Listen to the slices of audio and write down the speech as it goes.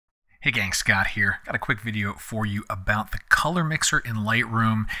Hey gang, Scott here. Got a quick video for you about the color mixer in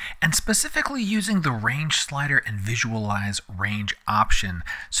Lightroom and specifically using the range slider and visualize range option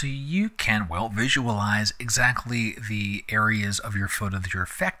so you can, well, visualize exactly the areas of your photo that you're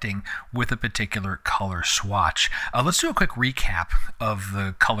affecting with a particular color swatch. Let's do a quick recap of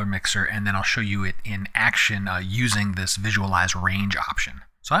the color mixer and then I'll show you it in action using this visualize range option.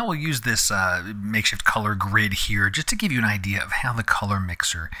 So I will use this makeshift color grid here just to give you an idea of how the color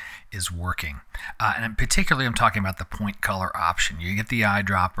mixer is working. And particularly I'm talking about the point color option. You get the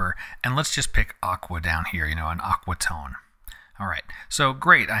eyedropper, and let's just pick aqua down here, an aqua tone. All right, so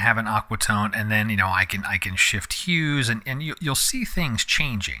great, I have an aqua tone, and then I can shift hues, and you'll see things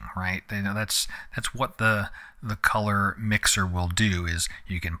changing, right? That's what the color mixer will do. Is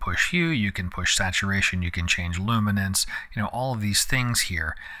you can push hue, you can push saturation, you can change luminance, all of these things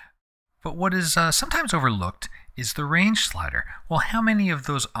here. But what is sometimes overlooked is the range slider. Well, how many of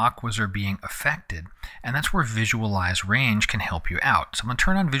those aquas are being affected? And that's where visualize range can help you out. So I'm going to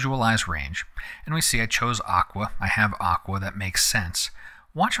turn on visualize range, and we see I chose aqua. I have aqua. That makes sense.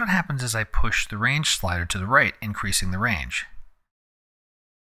 Watch what happens as I push the range slider to the right, increasing the range.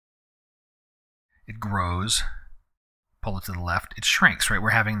 It grows. Pull it to the left, it shrinks, right?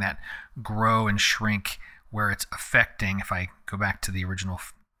 We're having that grow and shrink where it's affecting, if I go back to the original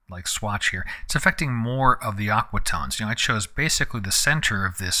swatch here, it's affecting more of the aqua tones. I chose basically the center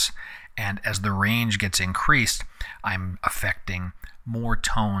of this, and as the range gets increased, I'm affecting more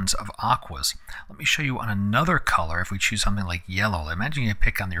tones of aquas. Let me show you on another color. If we choose something like yellow, imagine you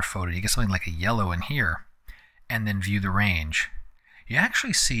pick on your photo, you get something like a yellow in here, and then view the range. You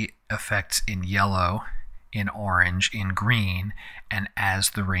actually see effects in yellow, in orange, in green, and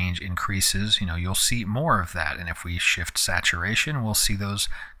as the range increases, you'll see more of that. And if we shift saturation, we'll see those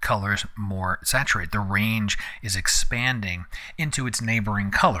colors more saturate. The range is expanding into its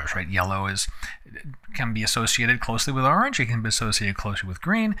neighboring colors, right? Yellow can be associated closely with orange. It can be associated closely with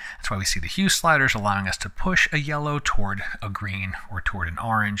green. That's why we see the hue sliders allowing us to push a yellow toward a green or toward an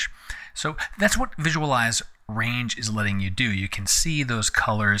orange. So that's what visualize range is letting you do. You can see those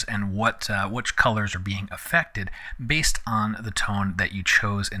colors and which colors are being affected based on the tone that you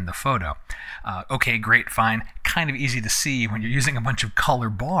chose in the photo. Okay, great, fine. Kind of easy to see when you're using a bunch of color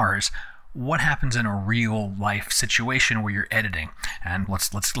bars what happens in a real life situation where you're editing. And let's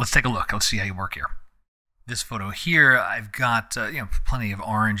take a look. Let's see how you work here. This photo here, I've got plenty of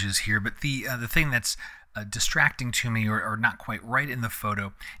oranges here, but the thing that's distracting to me or not quite right in the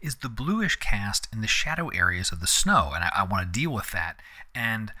photo is the bluish cast in the shadow areas of the snow, and I want to deal with that,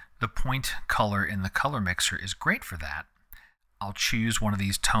 and the point color in the color mixer is great for that. I'll choose one of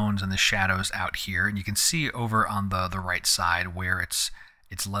these tones in the shadows out here, and you can see over on the right side where it's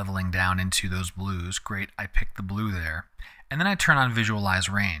leveling down into those blues. Great, I pick the blue there, and then I turn on visualize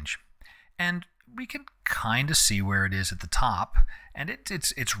range, and we can kind of see where it is at the top, and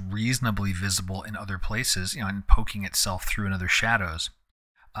it's reasonably visible in other places, and poking itself through in other shadows.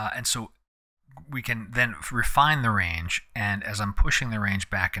 And so we can then refine the range, and as I'm pushing the range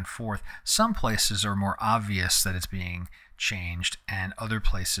back and forth, some places are more obvious that it's being changed, and other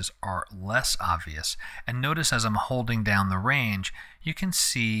places are less obvious. And notice as I'm holding down the range, you can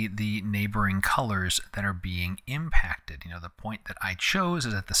see the neighboring colors that are being impacted. The point that I chose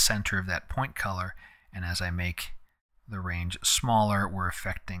is at the center of that point color, and as I make the range smaller, we're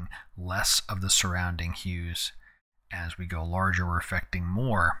affecting less of the surrounding hues. As we go larger, we're affecting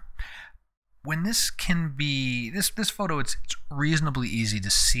more. When this photo, it's reasonably easy to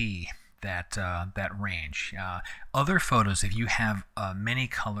see that range. Other photos, if you have many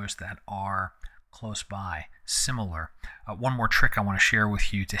colors that are close by, similar. One more trick I want to share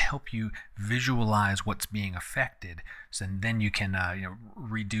with you to help you visualize what's being affected, so then you can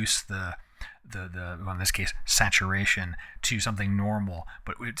reduce the in this case saturation to something normal,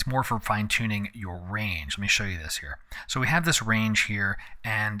 but it's more for fine-tuning your range. Let me show you this here. So we have this range here,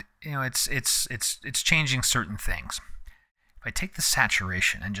 and it's changing certain things. If I take the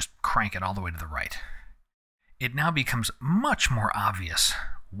saturation and just crank it all the way to the right, it now becomes much more obvious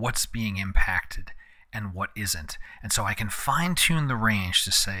what's being impacted and what isn't. And so I can fine-tune the range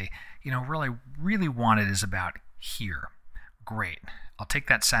to say, really want it is about here. Great. I'll take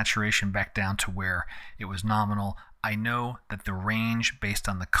that saturation back down to where it was nominal. I know that the range based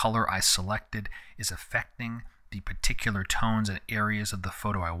on the color I selected is affecting the particular tones and areas of the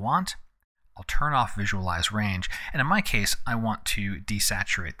photo I want. I'll turn off visualize range, and in my case I want to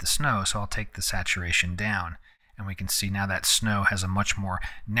desaturate the snow, so I'll take the saturation down, and we can see now that snow has a much more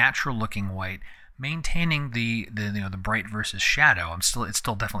natural looking white, maintaining the bright versus shadow. It's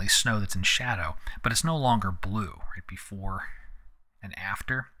still definitely snow that's in shadow, but it's no longer blue. Right before and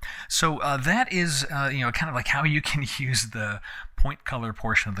after. So that is kind of like how you can use the point color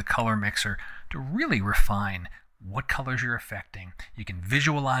portion of the color mixer to really refine what colors you're affecting. You can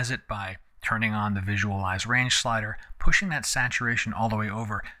visualize it by turning on the visualize range slider, pushing that saturation all the way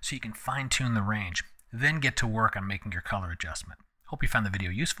over so you can fine tune the range, then get to work on making your color adjustment. Hope you found the video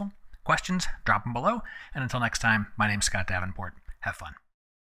useful. Questions, drop them below, and until next time, my name's Scott Davenport. Have fun.